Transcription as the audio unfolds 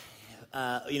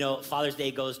Father's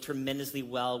Day goes tremendously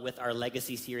well with our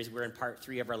legacy series. We're in part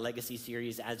 3 of our legacy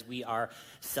series as we are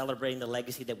celebrating the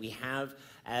legacy that we have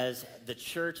as the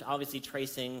church, obviously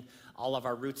tracing all of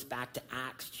our roots back to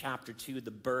Acts chapter 2,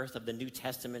 the birth of the New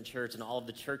Testament church and all of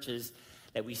the churches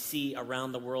that we see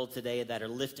around the world today that are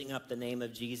lifting up the name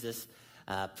of Jesus,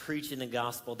 preaching the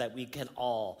gospel, that we can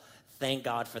all thank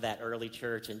God for that early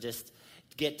church and just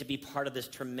get to be part of this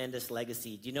tremendous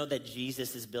legacy. Do you know that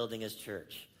Jesus is building his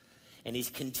church? And he's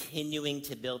continuing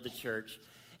to build the church.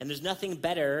 And there's nothing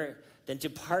better than to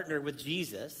partner with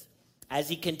Jesus as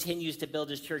he continues to build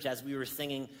his church. As we were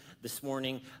singing this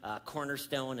morning,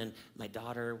 Cornerstone, and my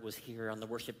daughter was here on the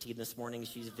worship team this morning.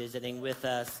 She's visiting with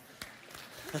us.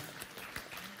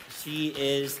 She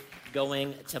is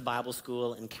going to Bible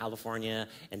school in California,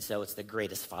 and so it's the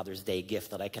greatest Father's Day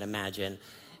gift that I can imagine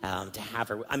to have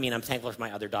her. I mean, I'm thankful for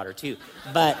my other daughter too,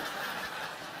 but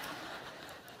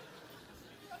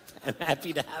I'm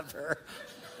happy to have her.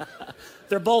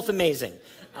 They're both amazing.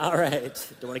 All right.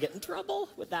 Don't want to get in trouble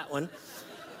with that one.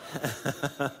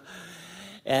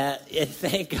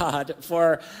 Thank God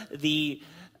for the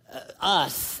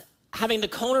us having the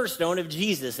cornerstone of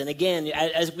Jesus. And again,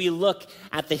 as we look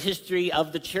at the history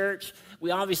of the church, we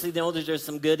obviously know that there's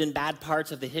some good and bad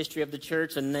parts of the history of the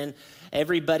church. And then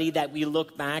everybody that we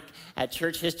look back at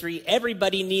church history,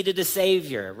 everybody needed a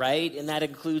savior, right? And that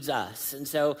includes us. And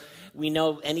so we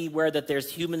know anywhere that there's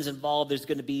humans involved, there's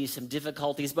going to be some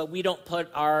difficulties, but we don't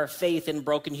put our faith in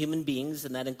broken human beings,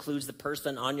 and that includes the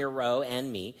person on your row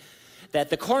and me, that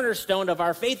the cornerstone of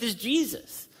our faith is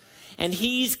Jesus. And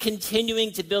he's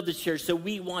continuing to build the church, so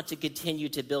we want to continue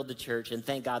to build the church, and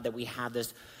thank God that we have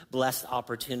this blessed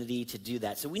opportunity to do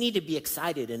that. So we need to be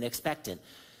excited and expectant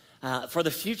for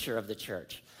the future of the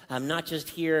church, not just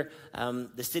here,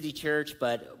 the city church,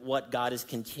 but what God is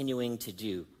continuing to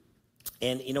do.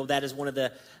 And, that is one of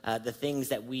the things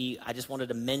that I just wanted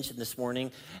to mention this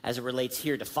morning as it relates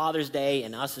here to Father's Day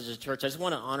and us as a church. I just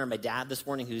want to honor my dad this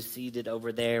morning, who's seated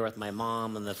over there with my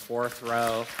mom in the 4th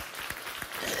row.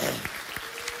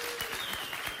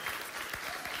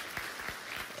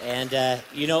 And,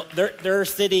 they're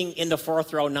sitting in the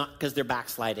 4th row not because they're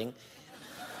backsliding.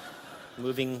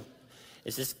 Moving,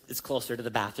 it's closer to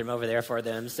the bathroom over there for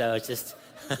them, so it's just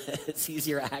it's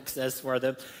easier access for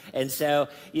them. And so,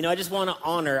 I just want to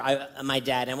honor my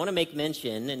dad. I want to make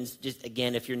mention, and just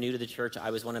again, if you're new to the church, I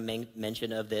always want to make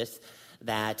mention of this,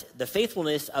 that the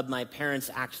faithfulness of my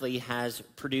parents actually has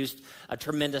produced a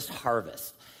tremendous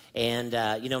harvest. And,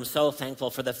 I'm so thankful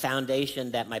for the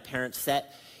foundation that my parents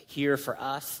set here for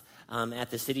us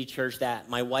at the city church, that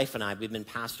my wife and I, we've been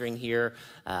pastoring here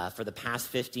for the past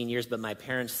 15 years, but my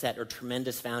parents set a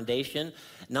tremendous foundation,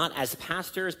 not as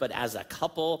pastors, but as a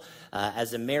couple,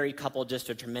 as a married couple, just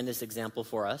a tremendous example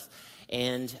for us.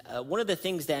 And one of the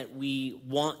things that we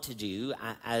want to do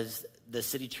as the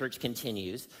city church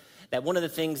continues, that one of the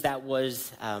things that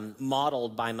was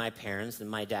modeled by my parents and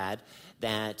my dad,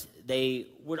 that they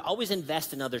would always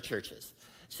invest in other churches.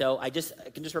 So I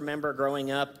can just remember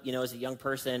growing up, as a young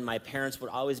person, my parents would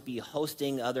always be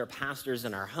hosting other pastors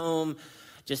in our home,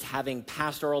 just having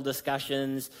pastoral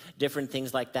discussions, different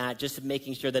things like that, just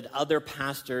making sure that other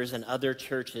pastors and other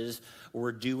churches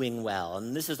were doing well.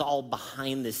 And this is all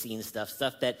behind the scenes stuff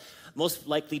that most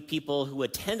likely people who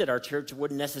attended our church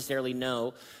wouldn't necessarily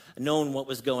known what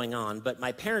was going on. But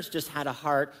my parents just had a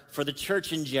heart for the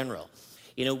church in general.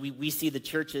 We see the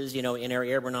churches, in our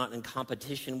area, we're not in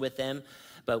competition with them,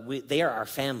 but they are our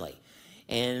family.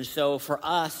 And so for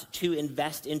us to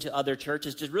invest into other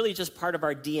churches is really just part of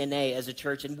our DNA as a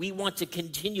church, and we want to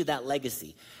continue that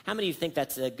legacy. How many of you think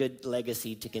that's a good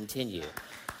legacy to continue?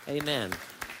 Amen.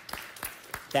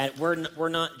 That we're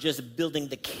not just building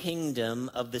the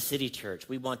kingdom of the city church.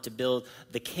 We want to build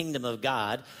the kingdom of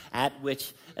God, at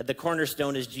which the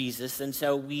cornerstone is Jesus. And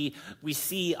so we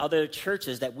see other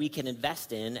churches that we can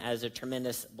invest in as a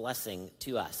tremendous blessing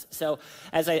to us. So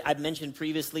as I've mentioned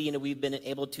previously, we've been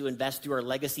able to invest through our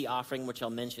legacy offering, which I'll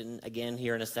mention again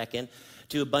here in a second,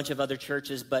 to a bunch of other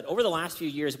churches. But over the last few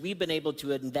years, we've been able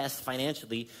to invest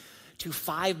financially to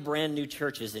 5 brand new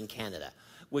churches in Canada,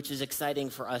 which is exciting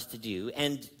for us to do.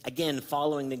 And again,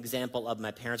 following the example of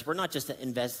my parents, we're not just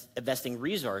investing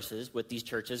resources with these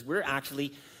churches, we're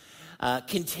actually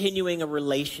continuing a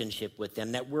relationship with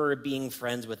them, that we're being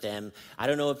friends with them. I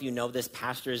don't know if you know this,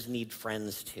 pastors need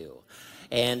friends too.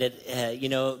 And,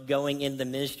 going in the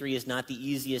ministry is not the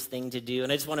easiest thing to do.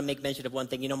 And I just want to make mention of one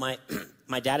thing.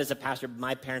 My dad is a pastor, but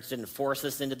my parents didn't force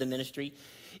us into the ministry.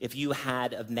 If you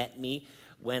had have met me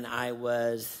when I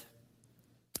was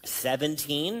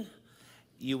 17,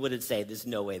 you wouldn't say, there's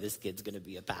no way this kid's going to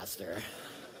be a pastor.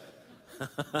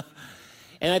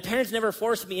 And my parents never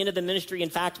forced me into the ministry. In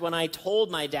fact, when I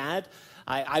told my dad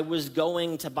I was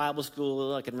going to Bible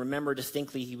school, I can remember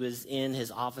distinctly he was in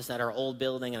his office at our old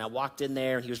building, and I walked in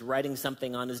there, and he was writing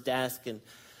something on his desk, and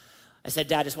I said,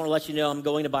 Dad, I just want to let you know I'm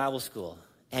going to Bible school.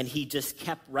 And he just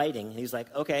kept writing, and he's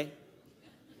like, okay.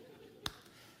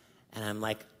 And I'm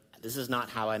like, this is not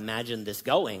how I imagined this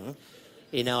going.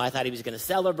 I thought he was going to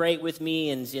celebrate with me,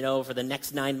 and, for the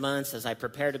next 9 months, as I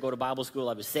prepared to go to Bible school,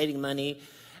 I was saving money,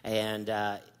 and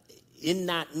in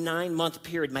that 9-month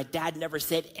period, my dad never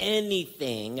said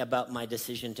anything about my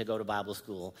decision to go to Bible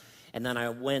school. And then I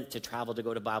went to travel to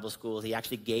go to Bible school. He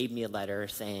actually gave me a letter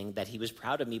saying that he was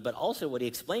proud of me, but also what he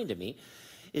explained to me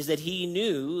is that he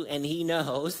knew and he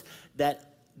knows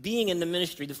that being in the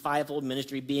ministry, the fivefold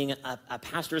ministry, being a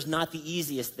pastor is not the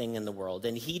easiest thing in the world.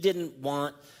 And he didn't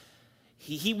want,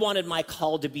 he wanted my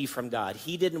call to be from God.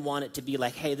 He didn't want it to be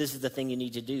like, hey, this is the thing you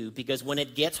need to do, because when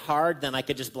it gets hard, then I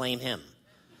could just blame him.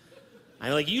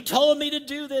 I'm like, you told me to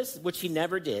do this, which he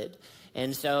never did.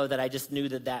 And so that I just knew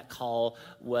that call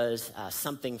was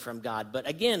something from God. But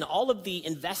again, all of the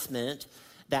investment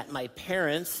that my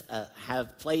parents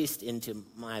have placed into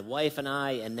my wife and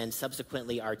I, and then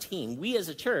subsequently our team, we as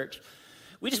a church,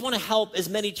 we just want to help as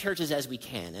many churches as we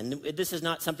can. And this is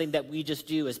not something that we just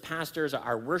do as pastors.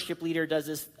 Our worship leader does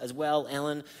this as well,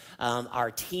 Ellen.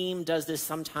 Our team does this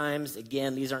sometimes.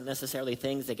 Again, these aren't necessarily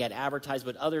things that get advertised,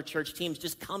 but other church teams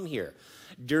just come here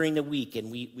during the week, and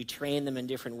we train them in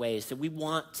different ways. So we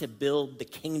want to build the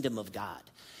kingdom of God.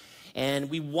 And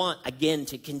we want, again,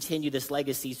 to continue this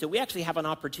legacy. So we actually have an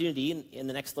opportunity in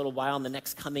the next little while, in the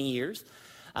next coming years,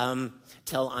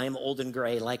 till I'm old and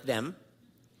gray like them.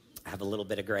 I have a little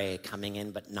bit of gray coming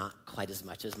in, but not quite as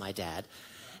much as my dad,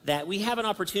 that we have an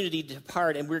opportunity to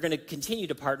part, and we're going to continue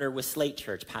to partner with Slate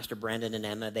Church. Pastor Brandon and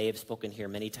Emma, they have spoken here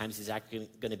many times. He's actually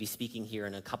going to be speaking here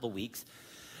in a couple weeks.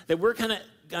 That we're kind of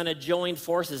going to join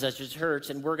forces as a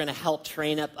church, and we're going to help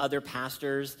train up other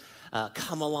pastors,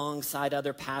 come alongside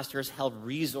other pastors, help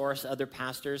resource other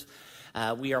pastors.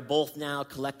 We are both now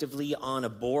collectively on a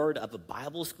board of a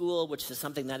Bible school, which is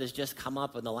something that has just come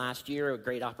up in the last year, a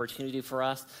great opportunity for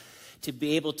us to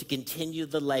be able to continue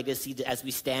the legacy as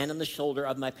we stand on the shoulder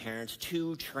of my parents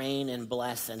to train and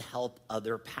bless and help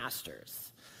other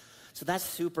pastors. So that's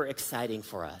super exciting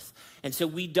for us. And so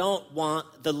we don't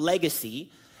want the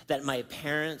legacy that my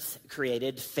parents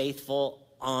created, faithful,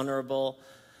 honorable,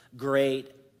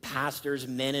 great pastors,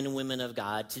 men and women of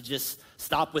God, to just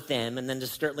stop with them, and then to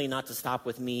certainly not to stop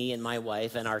with me and my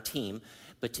wife and our team,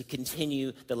 but to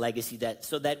continue the legacy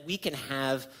so that we can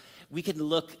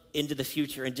look into the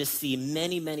future and just see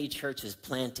many, many churches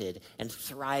planted and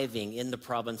thriving in the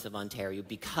province of Ontario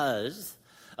because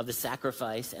of the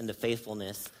sacrifice and the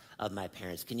faithfulness of my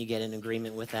parents. Can you get in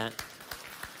agreement with that?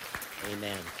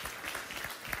 Amen.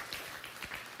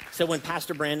 So when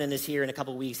Pastor Brandon is here in a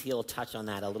couple weeks, he'll touch on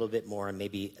that a little bit more and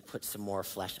maybe put some more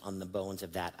flesh on the bones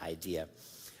of that idea.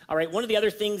 All right, one of the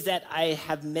other things that I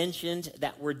have mentioned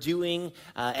that we're doing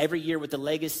every year with the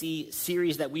Legacy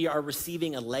series, that we are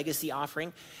receiving a legacy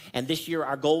offering. And this year,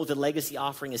 our goal with the legacy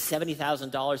offering is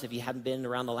 $70,000. If you haven't been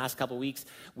around the last couple weeks,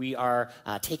 we are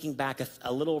taking back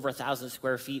a little over 1,000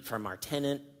 square feet from our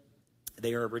tenant.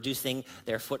 They are reducing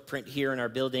their footprint here in our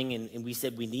building, and we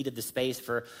said we needed the space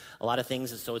for a lot of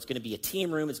things. And so it's going to be a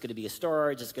team room, it's going to be a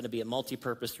storage, it's going to be a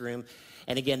multi-purpose room.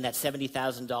 And again, that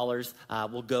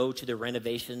 $70,000 will go to the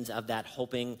renovations of that,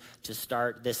 hoping to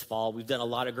start this fall. We've done a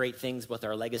lot of great things with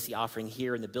our legacy offering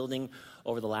here in the building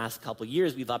over the last couple of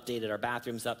years. We've updated our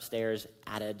bathrooms upstairs,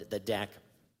 added the deck.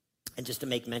 And just to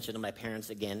make mention of my parents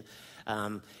again,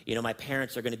 my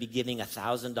parents are going to be giving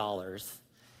 $1,000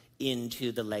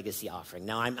 into the legacy offering.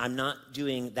 Now, I'm not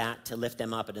doing that to lift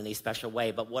them up in any special way,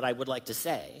 but what I would like to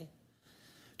say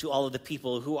to all of the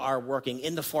people who are working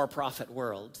in the for-profit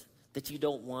world, that you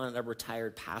don't want a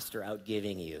retired pastor out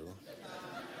giving you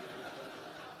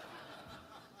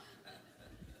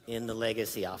in the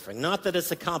legacy offering. Not that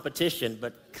it's a competition,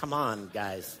 but come on,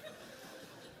 guys.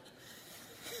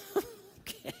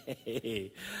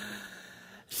 Okay.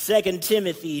 2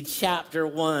 Timothy chapter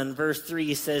 1, verse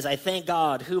 3 says, I thank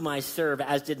God whom I serve,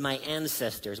 as did my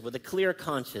ancestors, with a clear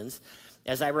conscience,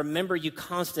 as I remember you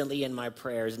constantly in my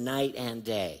prayers, night and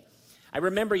day. I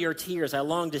remember your tears. I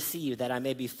long to see you, that I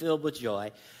may be filled with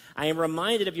joy. I am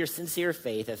reminded of your sincere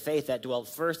faith, a faith that dwelt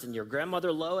first in your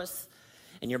grandmother Lois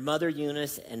and your mother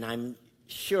Eunice, and I'm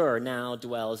sure now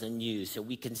dwells in you. So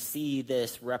we can see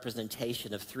this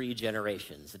representation of 3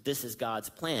 generations, that this is God's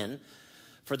plan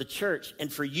for the church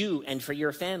and for you and for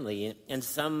your family. And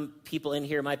some people in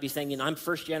here might be saying, I'm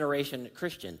first generation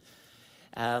Christian.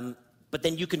 But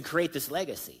then you can create this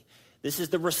legacy. This is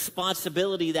the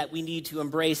responsibility that we need to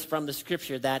embrace from the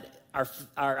scripture, that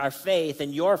our faith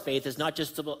and your faith is not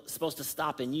just supposed to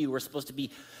stop in you. We're supposed to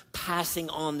be passing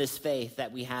on this faith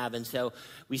that we have. And so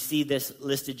we see this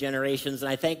listed generations. And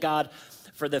I thank God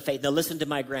for the faith. Now listen to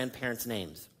my grandparents'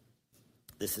 names.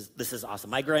 This is awesome.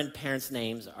 My grandparents'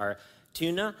 names are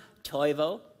Tuna,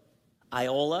 Toivo,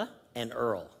 Iola, and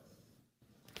Earl.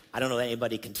 I don't know if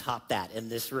anybody can top that in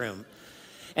this room.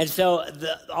 And so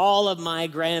all of my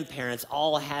grandparents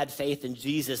all had faith in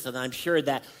Jesus, and I'm sure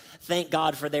that thank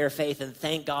God for their faith, and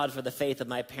thank God for the faith of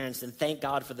my parents, and thank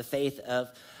God for the faith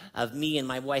of me and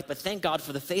my wife, but thank God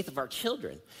for the faith of our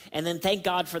children. And then thank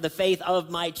God for the faith of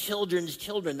my children's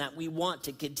children, that we want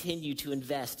to continue to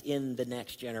invest in the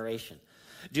next generation.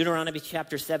 Deuteronomy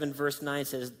chapter 7, verse 9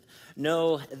 says,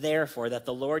 "Know therefore that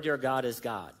the Lord your God is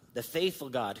God, the faithful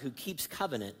God who keeps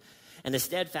covenant and a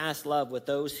steadfast love with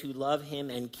those who love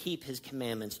him and keep his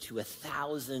commandments to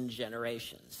 1,000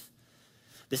 generations."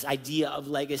 This idea of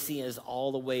legacy is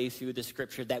all the way through the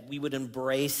scripture, that we would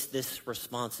embrace this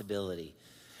responsibility,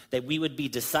 that we would be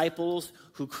disciples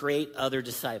who create other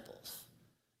disciples,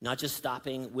 not just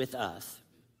stopping with us,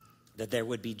 that there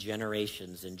would be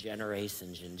generations and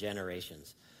generations and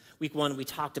generations. Week 1, we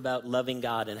talked about loving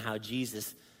God and how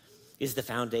Jesus is the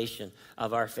foundation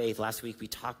of our faith. Last week, we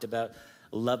talked about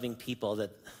loving people,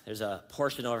 that there's a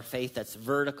portion of our faith that's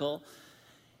vertical.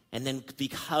 And then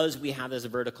because we have this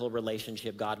vertical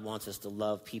relationship, God wants us to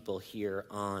love people here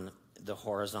on the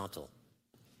horizontal.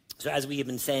 So as we have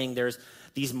been saying, there's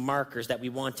these markers that we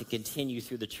want to continue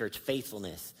through the church: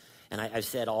 faithfulness. And I've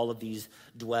said all of these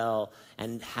dwell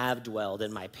and have dwelled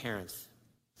in my parents.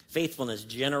 Faithfulness,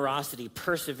 generosity,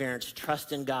 perseverance,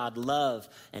 trust in God, love,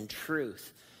 and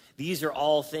truth. These are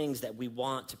all things that we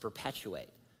want to perpetuate.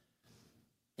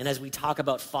 And as we talk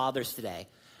about fathers today,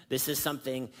 this is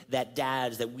something that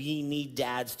we need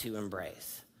dads to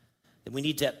embrace. That we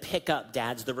need to pick up,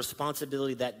 dads, the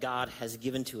responsibility that God has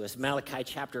given to us. Malachi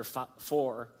chapter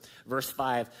 4, verse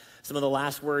 5, some of the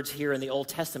last words here in the Old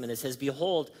Testament, it says,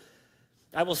 "Behold,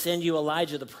 I will send you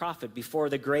Elijah the prophet before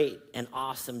the great and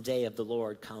awesome day of the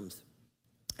Lord comes.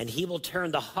 And he will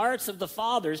turn the hearts of the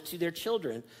fathers to their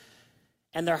children,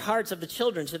 and their hearts of the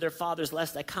children to their fathers,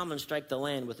 lest I come and strike the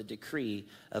land with a decree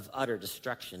of utter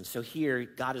destruction." So here,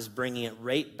 God is bringing it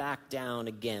right back down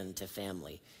again to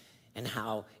family and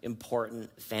how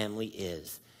important family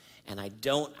is. And I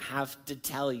don't have to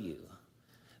tell you,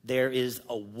 there is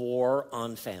a war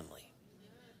on family.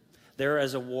 There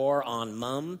is a war on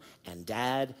mom and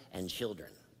dad and children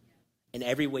in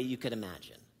every way you could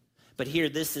imagine. But here,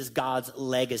 this is God's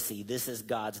legacy. This is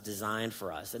God's design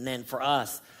for us. And then for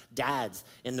us, dads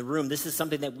in the room, this is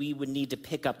something that we would need to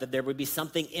pick up, that there would be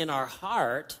something in our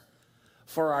heart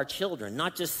for our children,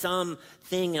 not just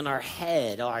something in our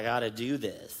head. Oh, I got to do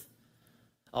this.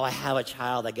 Oh, I have a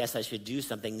child, I guess I should do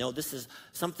something. No, this is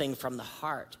something from the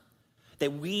heart,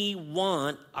 that we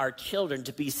want our children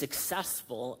to be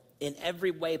successful in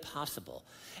every way possible.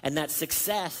 And that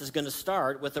success is going to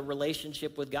start with a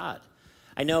relationship with God.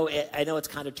 I know it's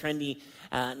kind of trendy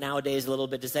nowadays a little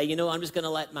bit to say, I'm just going to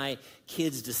let my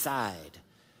kids decide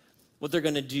what they're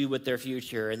going to do with their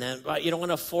future. And then you don't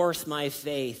want to force my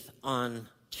faith on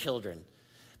children.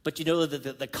 But you know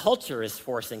that the culture is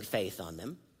forcing faith on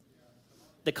them.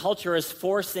 The culture is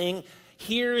forcing,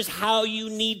 here's how you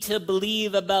need to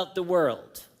believe about the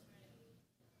world.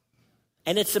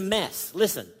 And it's a mess.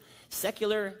 Listen,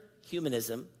 secular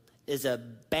humanism is a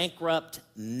bankrupt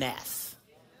mess.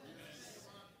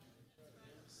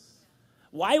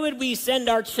 Why would we send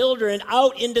our children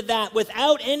out into that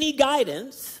without any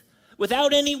guidance,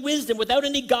 without any wisdom, without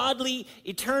any godly,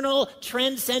 eternal,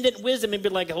 transcendent wisdom, and be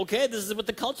like, okay, this is what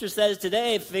the culture says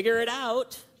today, figure it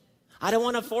out. I don't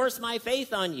want to force my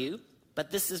faith on you,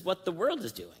 but this is what the world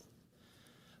is doing,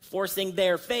 forcing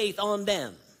their faith on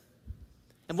them.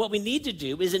 And what we need to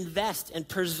do is invest and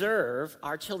preserve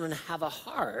our children, have a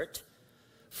heart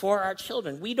for our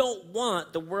children. We don't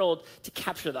want the world to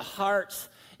capture the hearts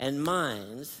and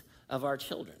minds of our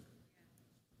children.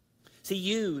 See,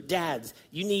 you, dads,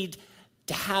 you need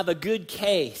to have a good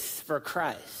case for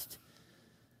Christ,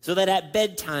 so that at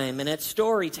bedtime and at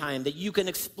story time that you can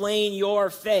explain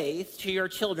your faith to your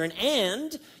children,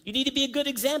 and you need to be a good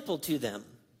example to them.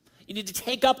 You need to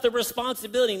take up the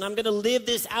responsibility, and I'm going to live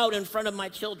this out in front of my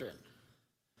children,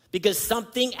 because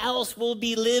something else will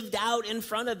be lived out in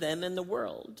front of them in the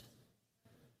world.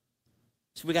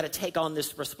 So we got to take on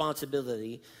this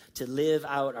responsibility to live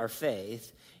out our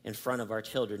faith in front of our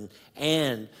children.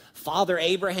 And Father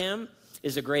Abraham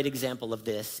is a great example of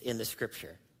this in the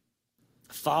scripture.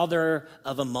 father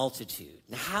of a multitude.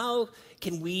 Now, how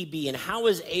can we be, and how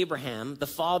is Abraham the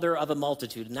father of a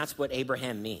multitude? And that's what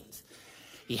Abraham means.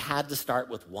 He had to start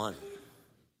with one.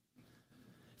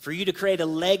 For you to create a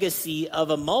legacy of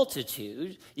a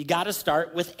multitude, you got to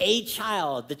start with a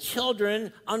child, the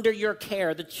children under your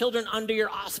care, the children under your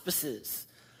auspices.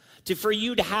 For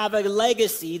you to have a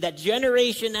legacy that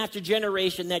generation after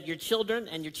generation, that your children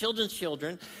and your children's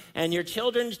children and your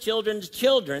children's children's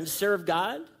children serve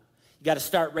God, you got to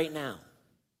start right now.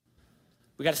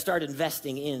 We got to start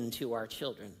investing into our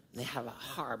children. They have a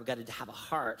heart. We got to have a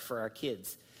heart for our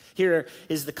kids. Here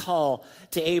is the call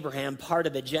to Abraham, part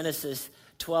of it, Genesis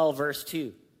 12, verse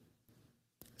 2.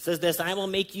 It says this, I will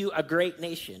make you a great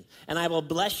nation, and I will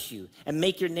bless you and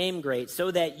make your name great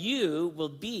so that you will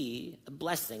be a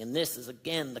blessing. And this is,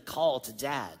 again, the call to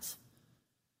dads.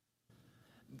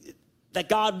 That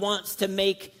God wants to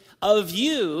make of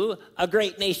you a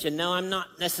great nation. Now,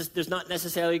 there's not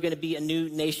necessarily going to be a new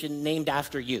nation named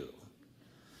after you.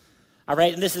 All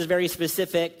right, and this is very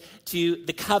specific to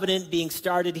the covenant being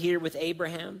started here with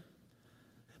Abraham.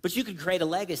 But you could create a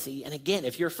legacy. And again,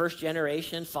 if you're a first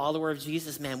generation follower of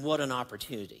Jesus, man, what an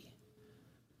opportunity.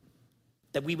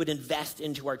 That we would invest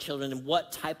into our children. And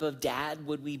what type of dad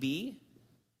would we be?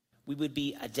 We would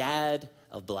be a dad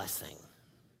of blessing.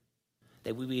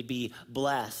 That we would be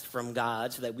blessed from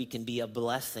God so that we can be a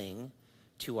blessing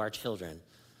to our children.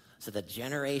 So that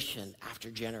generation after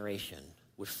generation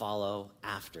would follow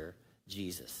after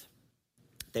Jesus.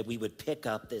 That we would pick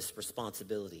up this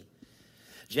responsibility.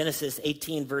 Genesis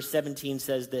 18, verse 17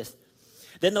 says this,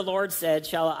 Then the Lord said,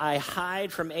 Shall I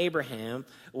hide from Abraham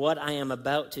what I am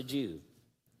about to do?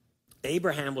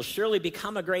 Abraham will surely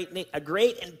become a great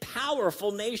and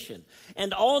powerful nation,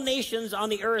 and all nations on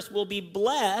the earth will be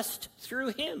blessed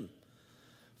through him.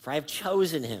 For I have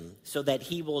chosen him so that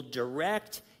he will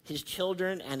direct his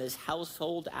children and his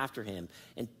household after him,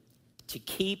 and to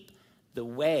keep the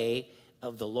way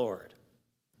of the Lord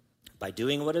by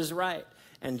doing what is right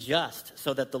and just,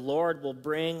 so that the Lord will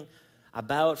bring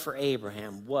about for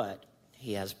Abraham what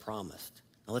he has promised.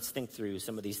 Now let's think through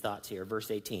some of these thoughts here.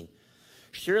 Verse 18.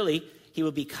 Surely he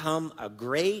will become a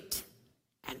great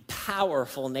and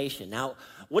powerful nation. Now,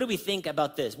 what do we think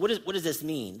about this? What does this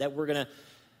mean? That we're going to,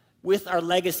 with our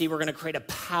legacy, we're going to create a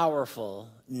powerful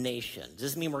nation. Does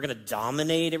this mean we're going to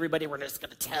dominate everybody? We're just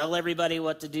going to tell everybody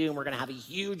what to do, and we're going to have a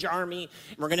huge army,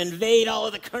 and we're going to invade all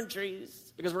of the countries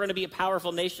because we're going to be a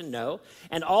powerful nation? No.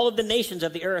 And all of the nations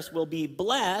of the earth will be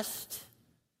blessed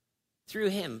through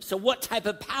him. So what type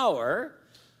of power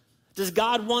does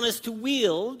God want us to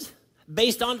wield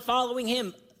based on following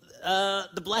him?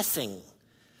 The blessing.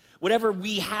 Whatever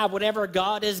we have, whatever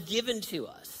God has given to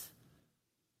us.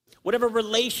 Whatever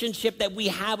relationship that we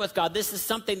have with God, this is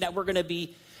something that we're going to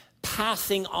be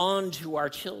passing on to our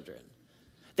children.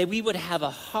 That we would have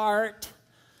a heart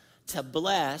to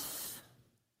bless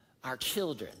our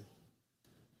children.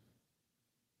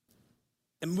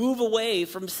 And move away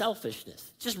from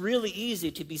selfishness. It's just really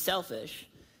easy to be selfish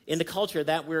in the culture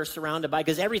that we're surrounded by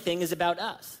because everything is about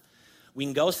us. We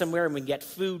can go somewhere and we can get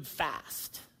food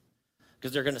fast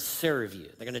because they're going to serve you.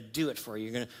 They're going to do it for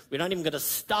you. We're not even going to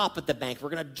stop at the bank. We're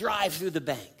going to drive through the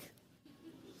bank.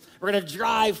 We're going to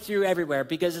drive through everywhere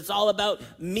because it's all about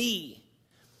me.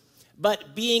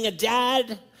 But being a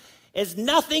dad has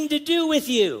nothing to do with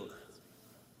you.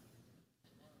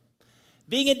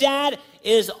 Being a dad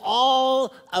is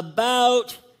all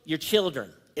about your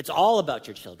children. It's all about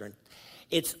your children.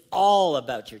 It's all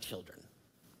about your children.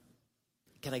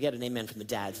 Can I get an amen from the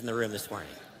dads in the room this morning?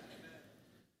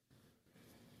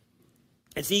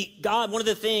 And see, God, one of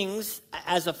the things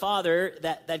as a father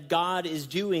that God is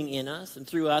doing in us and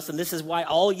through us, and this is why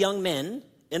all young men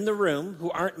in the room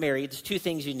who aren't married, there's two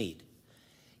things you need.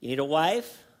 You need a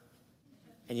wife,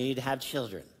 and you need to have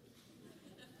children.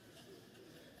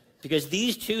 Because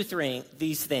these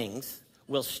things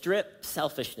will strip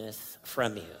selfishness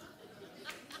from you.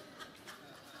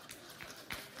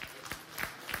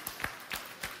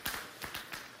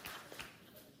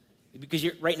 Because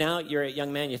right now, you're a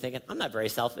young man, you're thinking, I'm not very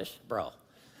selfish, bro.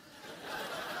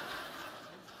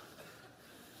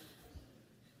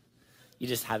 You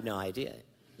just have no idea.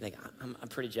 You think, I'm a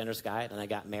pretty generous guy, and I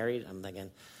got married. I'm thinking,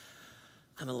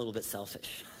 I'm a little bit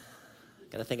selfish.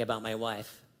 Got to think about my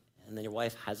wife. And then your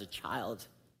wife has a child,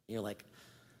 and you're like,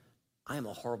 I am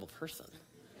a horrible person.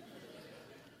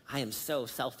 I am so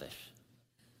selfish.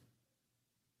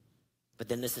 But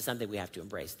then this is something we have to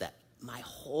embrace, that my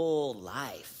whole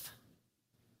life,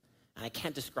 and I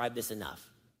can't describe this enough,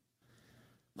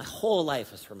 my whole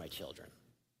life is for my children.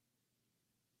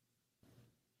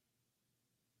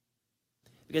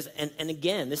 Because, and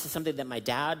again, this is something that my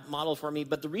dad modeled for me,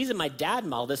 but the reason my dad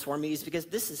modeled this for me is because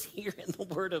this is here in the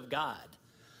Word of God.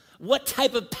 What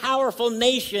type of powerful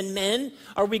nation, men,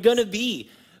 are we going to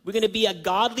be? We're going to be a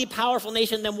godly, powerful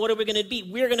nation. Then what are we going to be?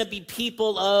 We're going to be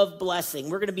people of blessing.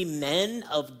 We're going to be men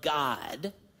of God,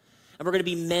 and we're going to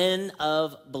be men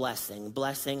of blessing,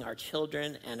 blessing our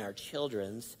children and our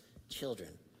children's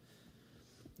children.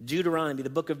 Deuteronomy, the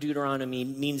book of Deuteronomy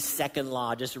means second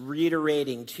law, just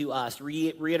reiterating to us,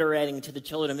 reiterating to the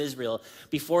children of Israel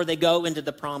before they go into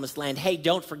the promised land, hey,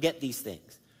 don't forget these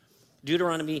things.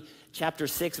 Deuteronomy chapter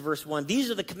 6, verse 1,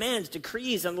 these are the commands,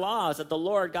 decrees, and laws that the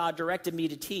Lord God directed me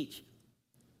to teach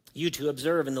you to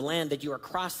observe in the land that you are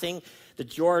crossing the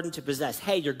Jordan to possess.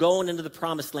 Hey, you're going into the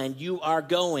promised land. You are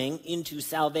going into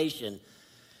salvation.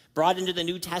 Brought into the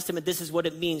New Testament, this is what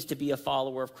it means to be a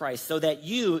follower of Christ, so that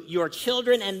you, your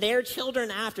children, and their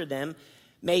children after them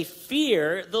may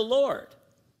fear the Lord,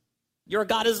 your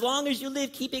God, as long as you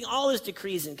live, keeping all his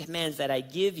decrees and commands that I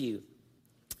give you,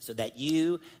 so that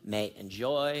you may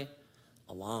enjoy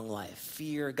a long life.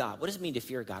 Fear God. What does it mean to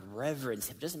fear God? Reverence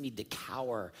him. It doesn't mean to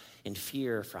cower in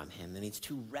fear from him. It means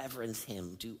to reverence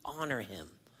him, to honor him.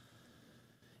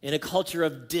 In a culture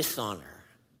of dishonor,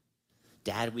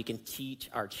 Dad, we can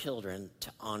teach our children to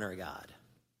honor God.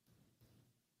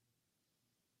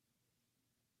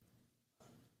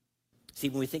 See,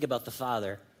 when we think about the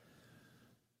Father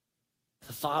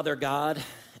God,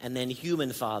 and then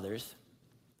human fathers,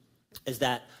 is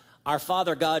that our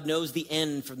Father God knows the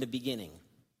end from the beginning.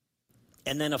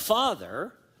 And then a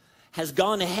father has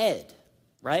gone ahead,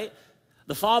 right?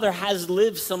 The father has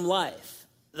lived some life.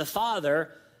 The father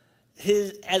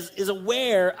is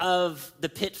aware of the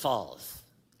pitfalls.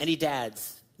 Any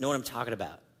dads know what I'm talking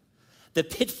about. The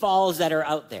pitfalls that are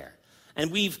out there.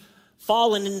 And we've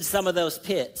fallen in some of those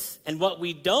pits. And what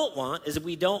we don't want is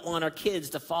we don't want our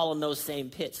kids to fall in those same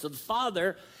pits. So the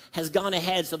father has gone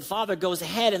ahead. So the father goes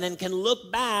ahead and then can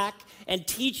look back and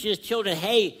teach his children,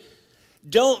 hey,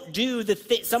 don't do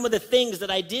some of the things that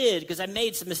I did because I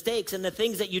made some mistakes. And the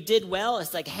things that you did well,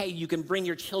 it's like, hey, you can bring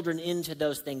your children into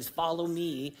those things. Follow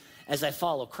me as I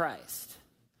follow Christ.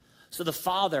 So the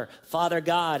Father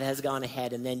God has gone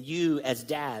ahead, and then you as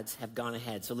dads have gone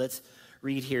ahead. So let's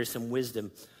read here some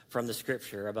wisdom from the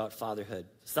scripture about fatherhood.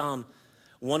 Psalm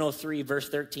 103, verse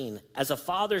 13. As a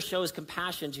father shows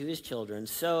compassion to his children,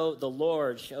 so the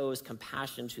Lord shows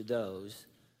compassion to those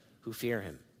who fear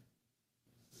him.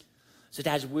 So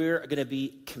dads, we're going to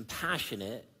be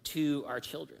compassionate to our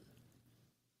children.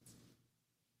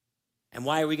 And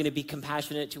why are we going to be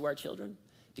compassionate to our children?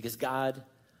 Because God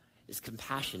is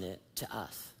compassionate to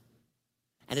us.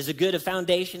 And as good a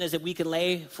foundation as that we can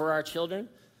lay for our children,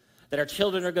 that our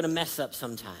children are going to mess up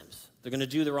sometimes. They're going to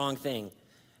do the wrong thing.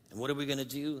 And what are we going to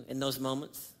do in those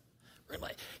moments? We're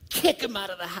going to kick them out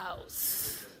of the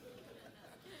house.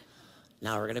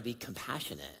 Now we're going to be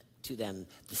compassionate to them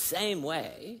the same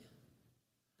way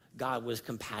God was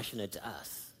compassionate to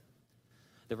us.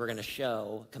 That we're going to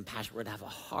show compassion. We're going to have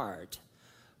a heart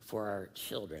for our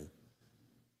children.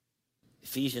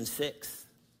 Ephesians 6.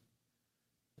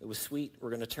 It was sweet. We're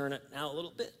going to turn it now a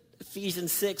little bit.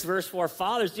 Ephesians 6, verse 4.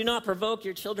 Fathers, do not provoke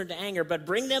your children to anger, but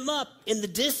bring them up in the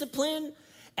discipline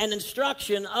and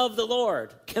instruction of the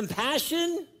Lord.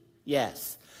 Compassion?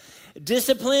 Yes.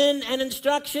 Discipline and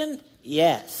instruction?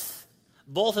 Yes.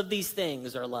 Both of these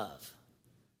things are love.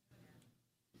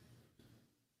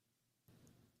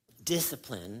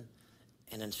 Discipline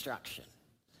and instruction.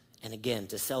 And again,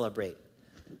 to celebrate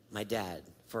my dad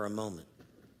for a moment,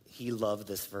 he loved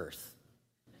this verse.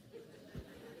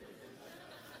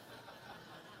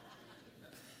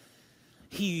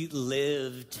 He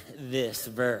lived this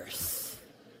verse.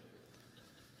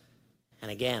 And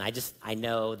again, I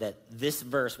know that this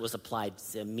verse was applied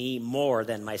to me more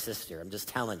than my sister. I'm just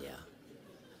telling you.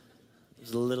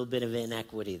 There's a little bit of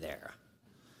inequity there.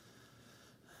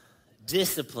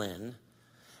 Discipline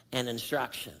and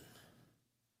instruction.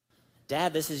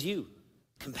 Dad, this is you.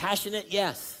 Compassionate,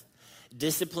 yes.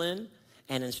 Discipline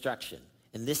and instruction.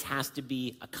 And this has to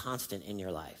be a constant in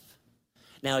your life.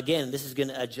 Now, again, this is going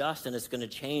to adjust and it's going to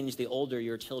change the older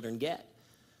your children get.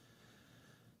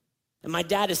 And my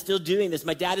dad is still doing this.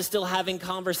 My dad is still having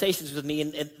conversations with me.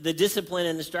 And the discipline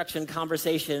and instruction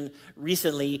conversation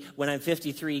recently, when I'm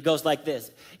 53, goes like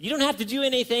this. You don't have to do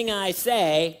anything I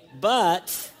say,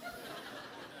 but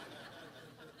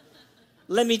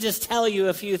let me just tell you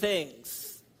a few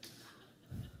things.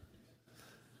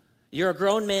 You're a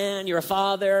grown man, you're a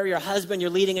father, you're a husband, you're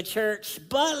leading a church,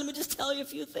 but let me just tell you a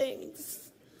few things.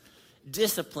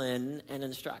 Discipline and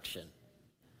instruction.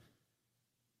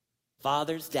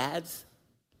 Fathers, dads,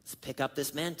 let's pick up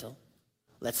this mantle.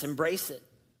 Let's embrace it.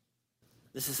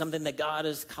 This is something that God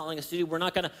is calling us to do. We're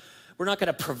not going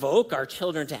to provoke our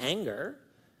children to anger.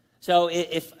 So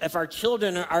if our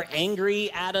children are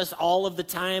angry at us all of the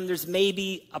time, there's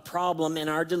maybe a problem in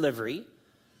our delivery.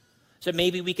 So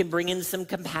maybe we can bring in some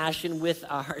compassion with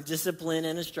our discipline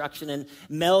and instruction and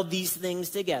meld these things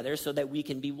together so that we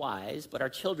can be wise. But our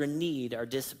children need our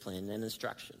discipline and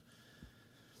instruction.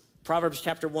 Proverbs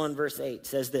chapter 1, verse 8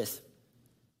 says this: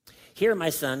 "Hear,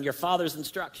 my son, your father's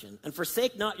instruction, and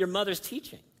forsake not your mother's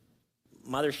teaching."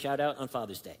 Mother shout out on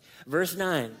Father's Day. Verse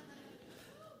 9,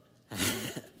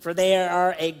 "For they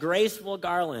are a graceful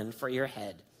garland for your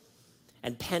head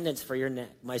and pendants for your neck.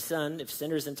 My son, if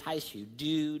sinners entice you,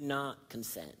 do not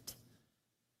consent."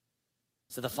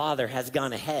 So the father has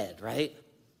gone ahead, right?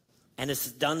 And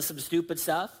has done some stupid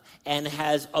stuff and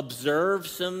has observed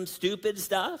some stupid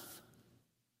stuff.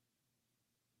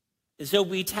 And so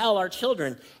we tell our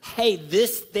children, hey,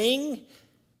 this thing,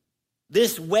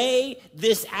 this way,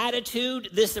 this attitude,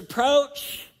 this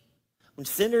approach, when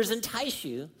sinners entice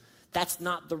you, that's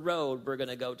not the road we're going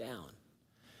to go down.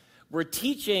 We're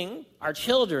teaching our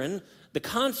children the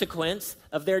consequence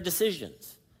of their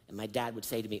decisions. And my dad would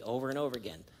say to me over and over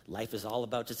again, life is all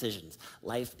about decisions.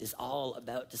 Life is all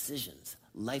about decisions.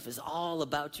 Life is all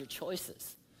about your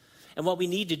choices. And what we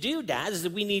need to do, Dad, is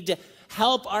that we need to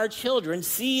help our children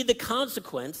see the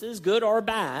consequences, good or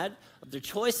bad, of their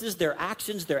choices, their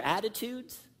actions, their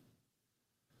attitudes.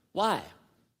 Why?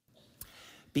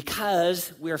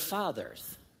 Because we're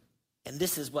fathers. And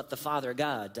this is what the Father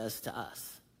God does to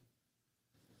us.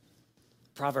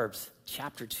 Proverbs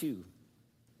chapter 2,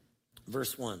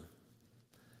 verse 1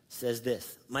 says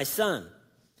this: "My son,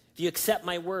 if you accept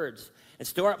my words and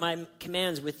store up my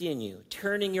commands within you,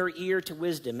 turning your ear to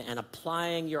wisdom and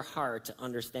applying your heart to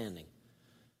understanding."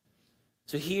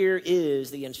 So here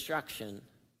is the instruction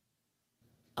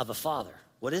of a father.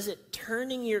 What is it?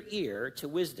 Turning your ear to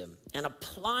wisdom and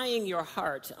applying your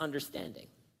heart to understanding.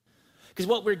 Because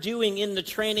what we're doing in the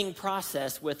training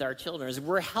process with our children is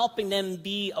we're helping them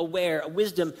be aware.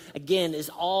 Wisdom, again, is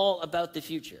all about the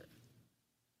future.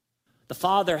 The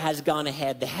Father has gone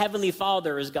ahead. The Heavenly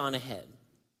Father has gone ahead.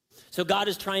 So God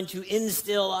is trying to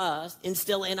instill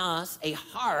in us a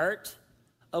heart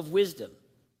of wisdom,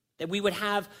 that we would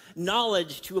have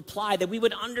knowledge to apply, that we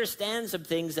would understand some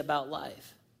things about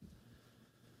life.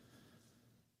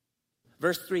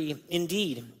 Verse 3,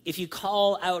 "Indeed, if you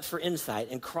call out for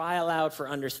insight and cry aloud for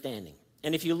understanding,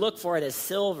 and if you look for it as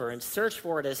silver and search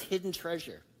for it as hidden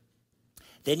treasure,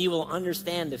 then you will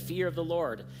understand the fear of the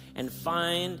Lord and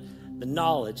find the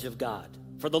knowledge of God.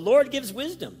 For the Lord gives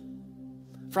wisdom.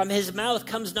 From his mouth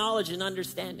comes knowledge and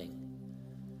understanding."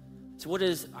 So what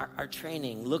does our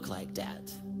training look like,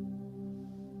 dads?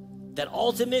 That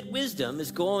ultimate wisdom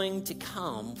is going to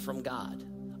come from God.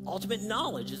 Ultimate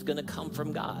knowledge is going to come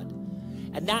from God.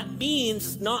 And that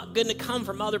means it's not going to come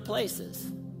from other places.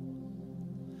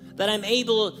 That I'm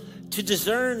able to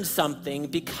discern something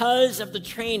because of the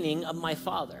training of my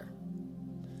Father.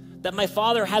 That my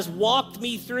Father has walked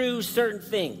me through certain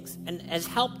things and has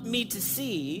helped me to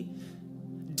see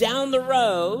down the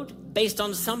road based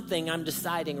on something I'm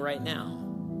deciding right now.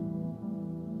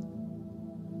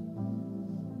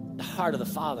 The heart of the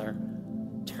Father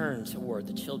turns toward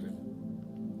the children.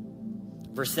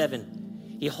 Verse 7,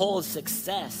 "He holds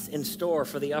success in store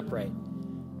for the upright.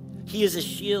 He is a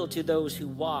shield to those who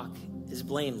walk is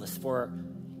blameless, for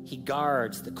he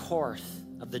guards the course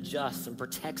of the just and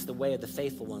protects the way of the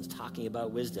faithful ones," talking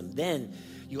about wisdom. "Then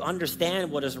you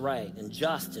understand what is right and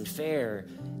just and fair,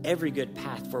 every good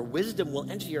path. For wisdom will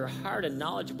enter your heart and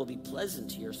knowledge will be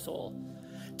pleasant to your soul.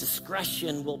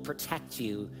 Discretion will protect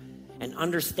you and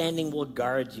understanding will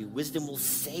guard you. Wisdom will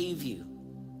save you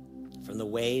from the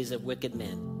ways of wicked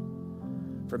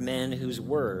men, for men whose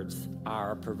words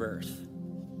are perverse."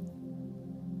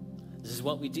 This is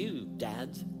what we do,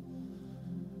 dads.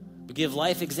 We give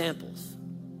life examples.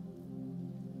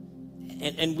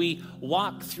 And we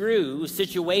walk through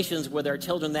situations with our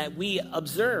children that we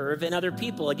observe in other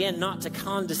people. Again, not to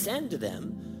condescend to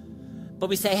them, but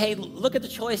we say, hey, look at the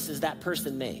choices that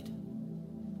person made.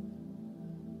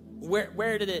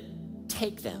 Where did it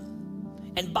take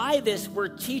them? And by this, we're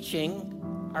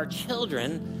teaching our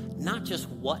children not just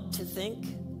what to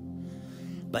think,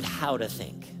 but how to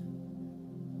think.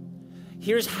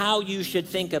 Here's how you should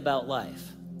think about life.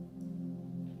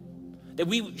 That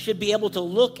we should be able to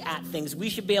look at things. We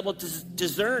should be able to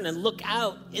discern and look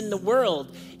out in the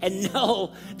world and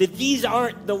know that these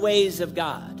aren't the ways of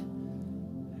God.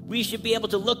 We should be able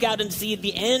to look out and see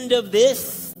the end of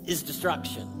this is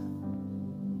destruction.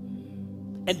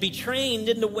 And be trained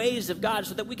in the ways of God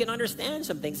so that we can understand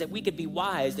some things, that we could be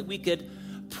wise, that we could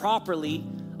properly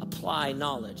apply apply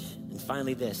knowledge. And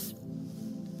finally this,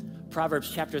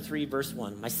 Proverbs chapter 3, verse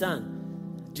 1. My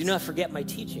son, do not forget my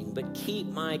teaching, but keep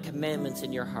my commandments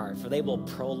in your heart, for they will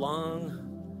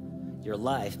prolong your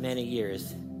life many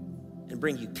years and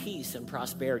bring you peace and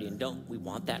prosperity. And don't we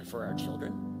want that for our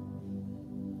children?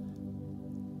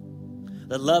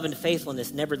 Let love and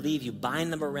faithfulness never leave you.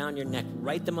 Bind them around your neck.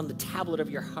 Write them on the tablet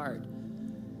of your heart.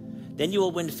 Then you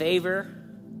will win favor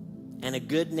and a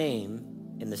good name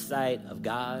in the sight of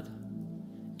God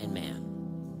and man.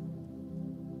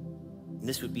 And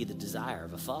this would be the desire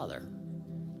of a father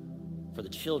for the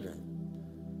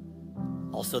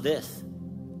children. Also this,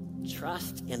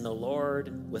 trust in the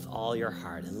Lord with all your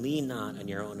heart and lean not on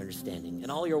your own understanding.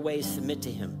 In all your ways submit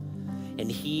to him,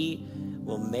 and he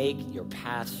will make your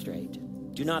path straight.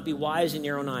 Do not be wise in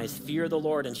your own eyes. Fear the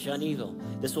Lord and shun evil.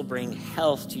 This will bring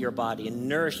health to your body and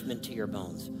nourishment to your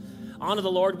bones. Honor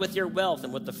the Lord with your wealth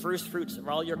and with the first fruits of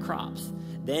all your crops.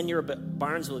 Then your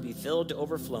barns will be filled to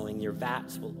overflowing. Your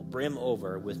vats will brim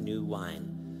over with new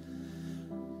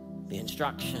wine. The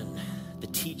instruction, the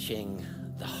teaching,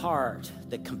 the heart,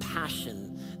 the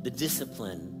compassion, the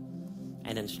discipline,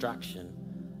 and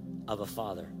instruction of a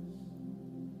father.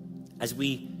 As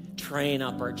we train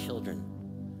up our children,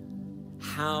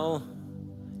 how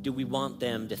do we want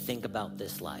them to think about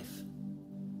this life?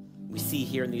 We see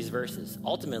here in these verses,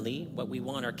 ultimately, what we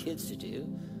want our kids to do,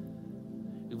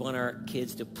 we want our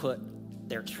kids to put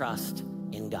their trust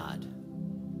in God.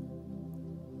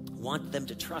 We want them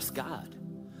to trust God,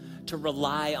 to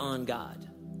rely on God.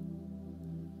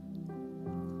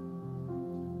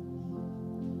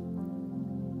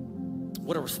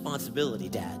 What a responsibility,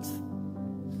 dads.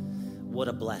 What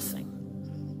a blessing.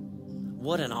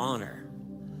 What an honor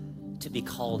to be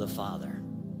called a father.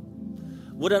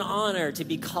 What an honor to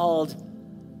be called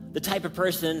the type of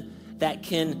person that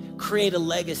can create a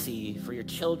legacy for your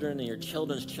children and your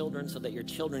children's children so that your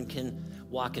children can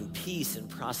walk in peace and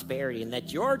prosperity and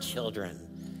that your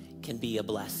children can be a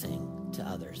blessing to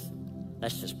others.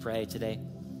 Let's just pray today.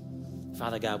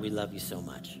 Father God, we love you so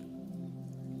much.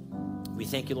 We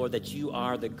thank you, Lord, that you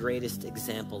are the greatest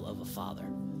example of a father.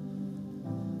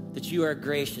 That you are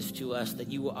gracious to us, that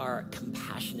you are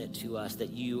compassionate to us, that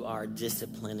you are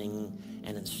disciplining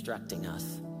and instructing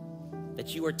us,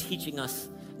 that you are teaching us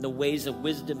the ways of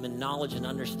wisdom and knowledge and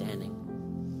understanding,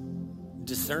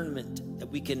 discernment, that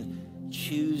we can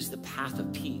choose the path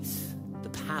of peace, the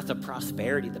path of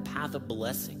prosperity, the path of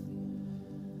blessing.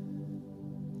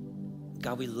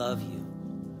 God, we love you.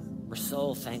 We're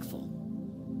so thankful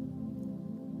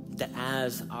that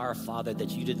as our Father, that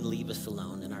you didn't leave us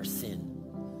alone in our sin,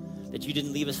 that you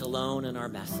didn't leave us alone in our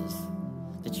messes,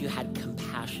 that you had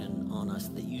compassion on us,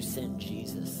 that you sent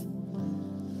Jesus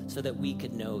so that we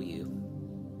could know you.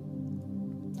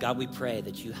 God, we pray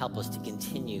that you help us to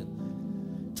continue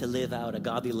to live out a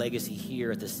godly legacy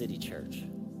here at the City Church.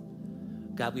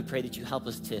 God, we pray that you help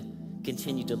us to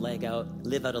continue to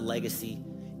live out a legacy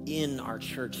in our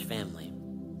church family.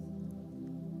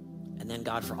 And then,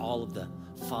 God, for all of the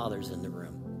fathers in the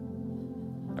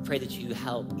room, I pray that you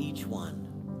help each one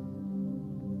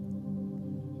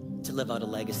to live out a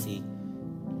legacy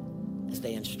as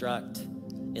they instruct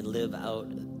and live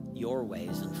out your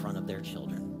ways in front of their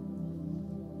children.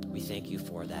 We thank you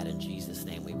for that. In Jesus'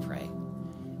 name we pray.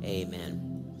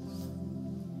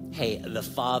 Amen. Hey, the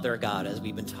Father God, as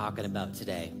we've been talking about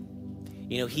today,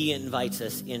 you know, he invites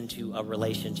us into a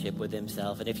relationship with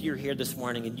himself. And if you're here this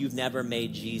morning and you've never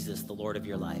made Jesus the Lord of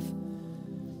your life,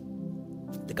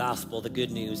 the gospel, the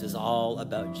good news is all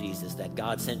about Jesus, that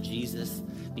God sent Jesus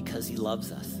because he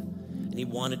loves us and he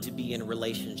wanted to be in a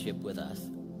relationship with us.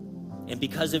 And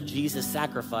because of Jesus'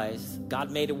 sacrifice,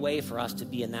 God made a way for us to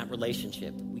be in that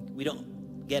relationship. We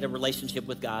don't get a relationship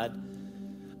with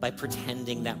God by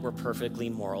pretending that we're perfectly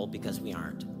moral, because we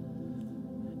aren't.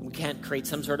 We can't create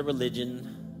some sort of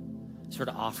religion, sort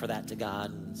of offer that to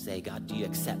God and say, God, do you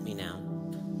accept me now?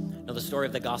 No, the story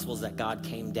of the gospel is that God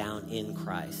came down in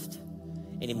Christ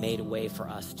and he made a way for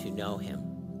us to know him.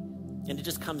 And it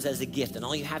just comes as a gift, and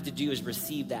all you have to do is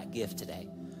receive that gift today.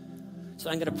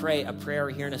 So I'm going to pray a prayer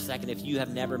here in a second. If you have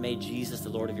never made Jesus the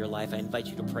Lord of your life, I invite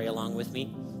you to pray along with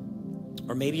me.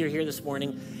 Or maybe you're here this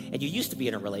morning and you used to be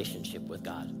in a relationship with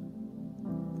God.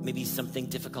 Maybe something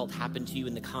difficult happened to you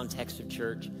in the context of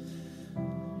church.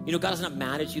 You know, God is not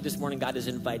mad at you this morning. God is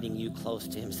inviting you close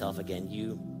to himself again.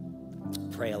 You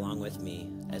pray along with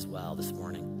me as well this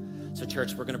morning. So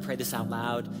church, we're going to pray this out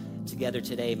loud together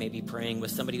today, maybe praying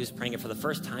with somebody who's praying it for the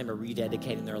first time or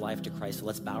rededicating their life to Christ. So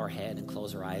let's bow our head and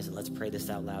close our eyes and let's pray this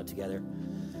out loud together.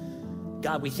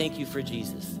 God, we thank you for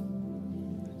Jesus.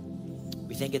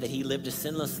 We thank you that he lived a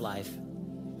sinless life.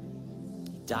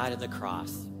 He died on the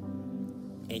cross.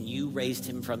 and you raised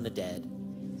him from the dead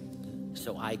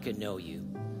so I could know you.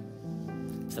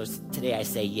 So today I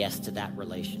say yes to that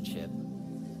relationship.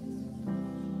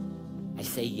 I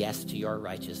say yes to your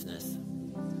righteousness.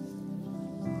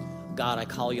 God, I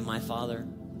call you my Father.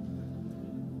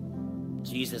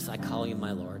 Jesus, I call you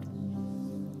my Lord.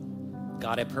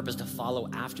 God, I purpose to follow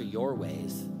after your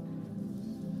ways,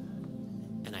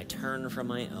 and I turn from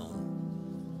my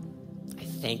own. I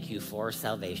thank you for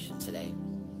salvation today.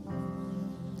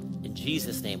 In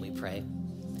Jesus' name we pray.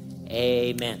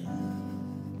 Amen.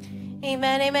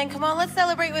 Amen, amen. Come on, let's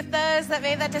celebrate with those that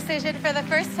made that decision for the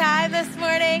first time this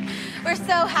morning. We're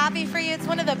so happy for you. It's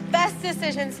one of the best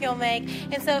decisions you'll make.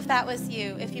 And so if that was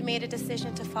you, if you made a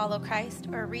decision to follow Christ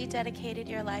or rededicated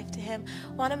your life to him,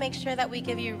 want to make sure that we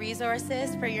give you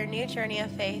resources for your new journey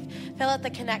of faith. Fill out the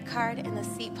Connect card in the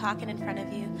seat pocket in front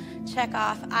of you. Check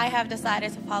off, I have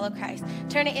decided to follow Christ.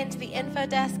 Turn it into the info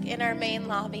desk in our main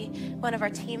lobby. One of our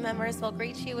team members will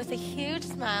greet you with a huge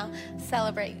smile,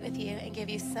 celebrate with you, and give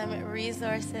you some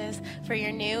resources for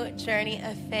your new journey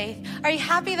of faith. Are you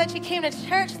happy that you came to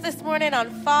church this morning on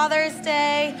Father's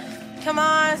Day? Come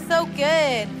on, so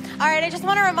good. All right, I just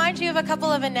want to remind you of a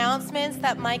couple of announcements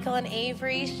that Michael and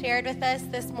Avery shared with us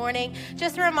this morning.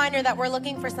 Just a reminder that we're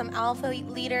looking for some alpha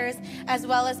leaders as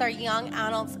well as our young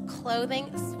adults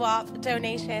clothing swap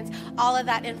donations. All of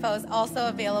that info is also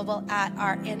available at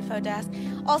our info desk.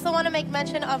 Also want to make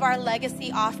mention of our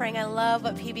legacy offering. I love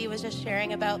what PB was just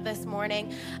sharing about this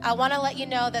morning. I want to let you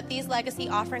know that these legacy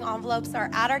offering envelopes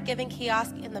are at our giving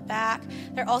kiosk in the back.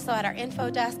 They're also at our info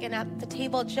desk and at the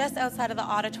table just outside of the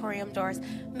auditorium doors.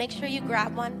 Make sure you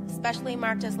grab one, especially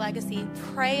marked as legacy.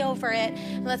 Pray over it,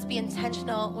 and let's be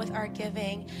intentional with our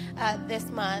giving this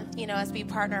month, as we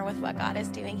partner with what God is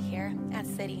doing here at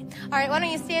City. All right, why don't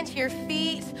you stand to your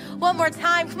feet one more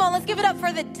time? Come on, let's give it up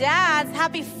for the dads.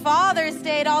 Happy Father's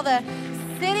Day to all the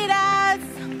City dads.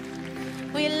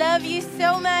 We love you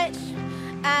so much.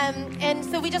 And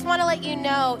so we just want to let you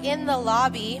know, in the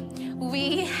lobby,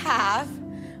 we have,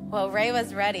 Ray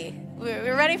was ready.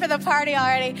 We're ready for the party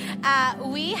already.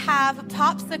 We have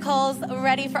popsicles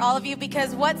ready for all of you,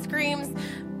 because what screams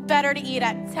better to eat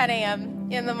at 10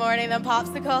 a.m. in the morning than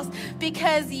popsicles?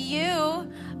 Because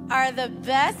you are the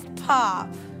best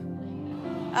pop.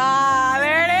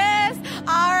 There it is.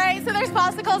 All right, so there's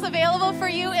popsicles available for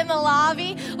you in the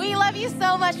lobby. We love you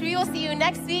so much. We will see you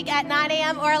next week at 9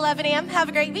 a.m. or 11 a.m. Have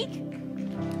a great week.